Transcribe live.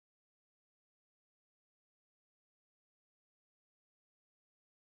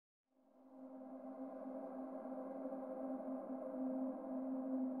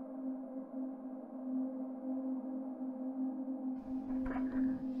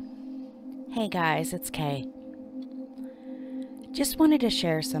Hey guys, it's Kay. Just wanted to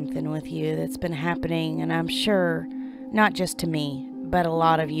share something with you that's been happening, and I'm sure not just to me, but a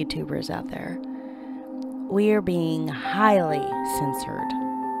lot of YouTubers out there. We are being highly censored.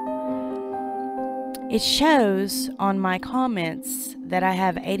 It shows on my comments that I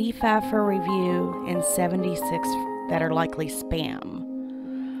have 85 for review and 76 that are likely spam.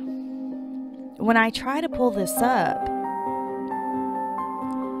 When I try to pull this up,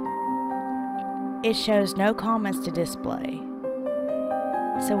 it shows no comments to display.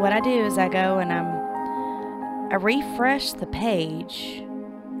 So what I do is I go and I refresh the page,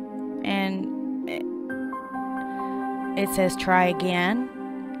 and it says try again.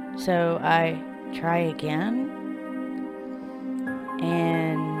 So I try again,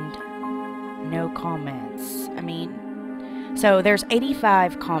 and no comments. So there's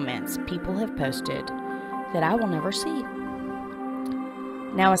 85 comments people have posted that I will never see.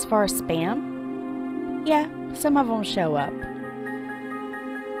 Now, as far as spam, yeah, some of them show up,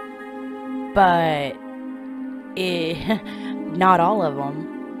 but not all of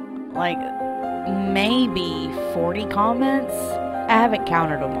them. Like maybe 40 comments. I haven't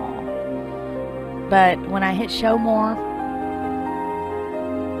counted them all, but when I hit show more,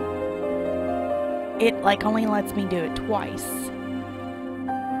 it like only lets me do it twice.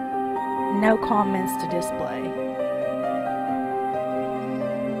 No comments to display.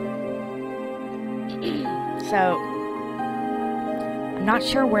 So I'm not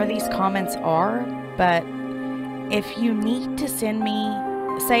sure where these comments are, but if you need to send me,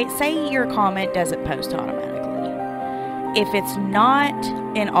 say your comment doesn't post automatically. If it's not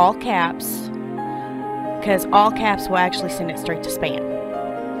in all caps, because all caps will actually send it straight to spam.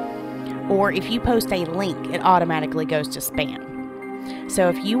 Or if you post a link, it automatically goes to spam. So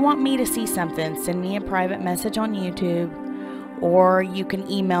if you want me to see something, send me a private message on YouTube, or you can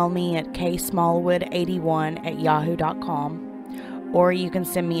email me at ksmallwood81@yahoo.com, or you can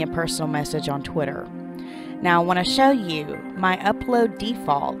send me a personal message on Twitter. Now I want to show you my upload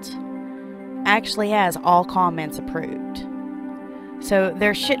default actually has all comments approved. So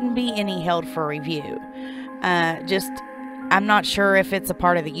there shouldn't be any held for review. I'm not sure if it's a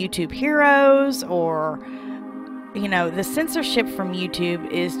part of the YouTube heroes, or, the censorship from YouTube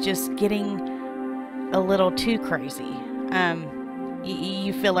is just getting a little too crazy.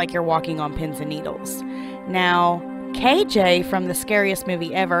 You feel like you're walking on pins and needles. Now, KJ from the Scariest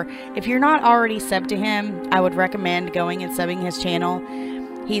Movie Ever, if you're not already subbed to him, I would recommend going and subbing his channel.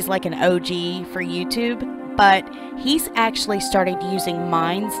 He's like an OG for YouTube, but he's actually started using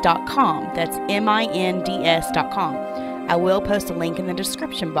minds.com. That's minds.com. I will post a link in the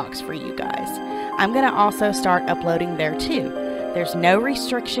description box for you guys. I'm going to also start uploading there too. There's no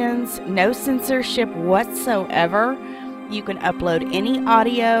restrictions, no censorship whatsoever. You can upload any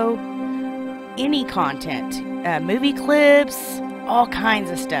audio, any content, movie clips, all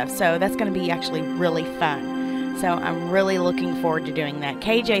kinds of stuff. So that's going to be actually really fun. So I'm really looking forward to doing that.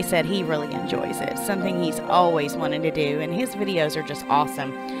 KJ said he really enjoys it. Something he's always wanted to do, and his videos are just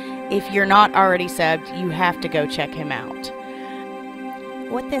awesome. If you're not already subbed, you have to go check him out.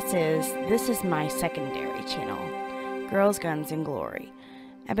 What this is my secondary channel, Girls, Guns, and Glory.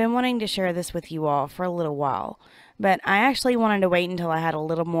 I've been wanting to share this with you all for a little while, but I actually wanted to wait until I had a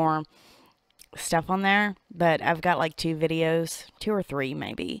little more stuff on there, but I've got like 2 videos, 2 or 3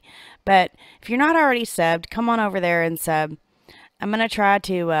 maybe. But if you're not already subbed, come on over there and sub. I'm going to try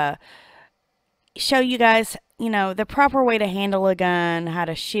to show you guys, the proper way to handle a gun, how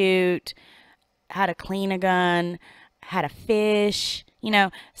to shoot, how to clean a gun, how to fish,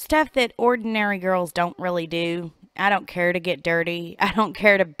 stuff that ordinary girls don't really do. I don't care to get dirty. I don't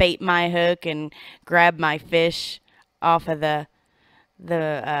care to bait my hook and grab my fish off of the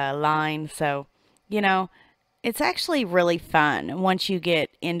line. So, it's actually really fun once you get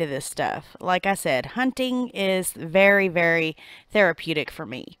into this stuff. Like I said, hunting is very, very therapeutic for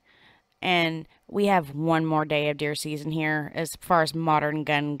me. And we have one more day of deer season here as far as modern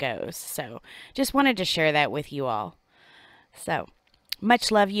gun goes. So just wanted to share that with you all. So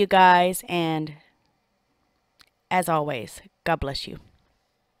much love, you guys, and as always, God bless you.